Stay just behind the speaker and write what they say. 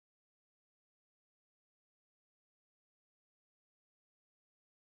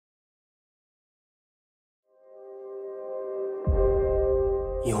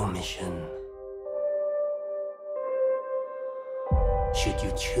mission. Should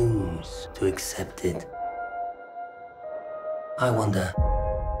you choose to accept it, I wonder,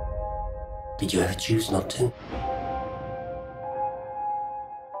 did you ever choose not to?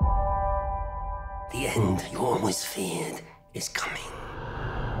 The end you always feared is coming.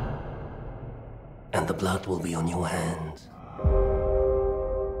 And the blood will be on your hands.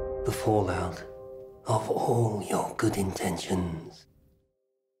 The fallout of all your good intentions.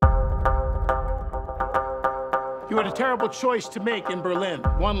 You had a terrible choice to make in Berlin.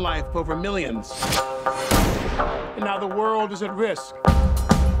 One life over millions. And now the world is at risk.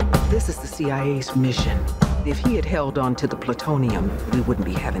 This is the CIA's mission. If he had held on to the plutonium, we wouldn't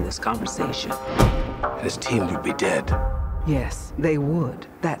be having this conversation. His team would be dead. Yes, they would.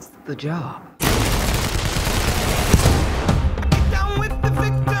 That's the job.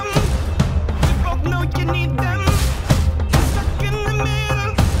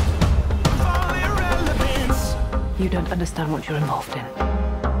 You don't understand what you're involved in.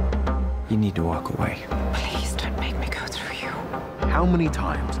 You need to walk away. Please don't make me go through you. How many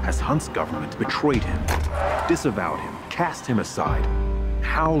times has Hunt's government betrayed him, disavowed him, cast him aside?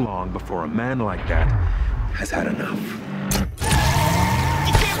 How long before a man like that has had enough?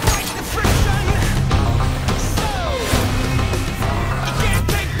 You can't fight the friction, so you can't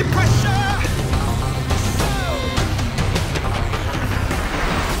take the pressure,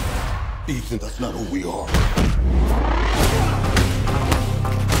 so Ethan, that's not who we are.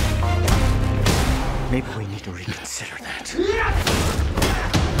 Maybe we need to reconsider that. you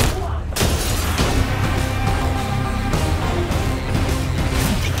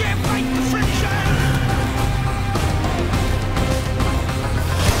can't fight the friction.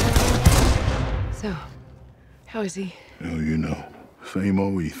 So, how is he? Oh, you know, same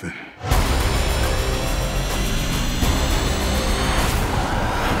old Ethan.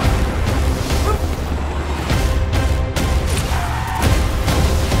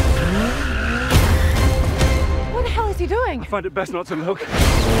 What the hell is he doing? I find it best not to look.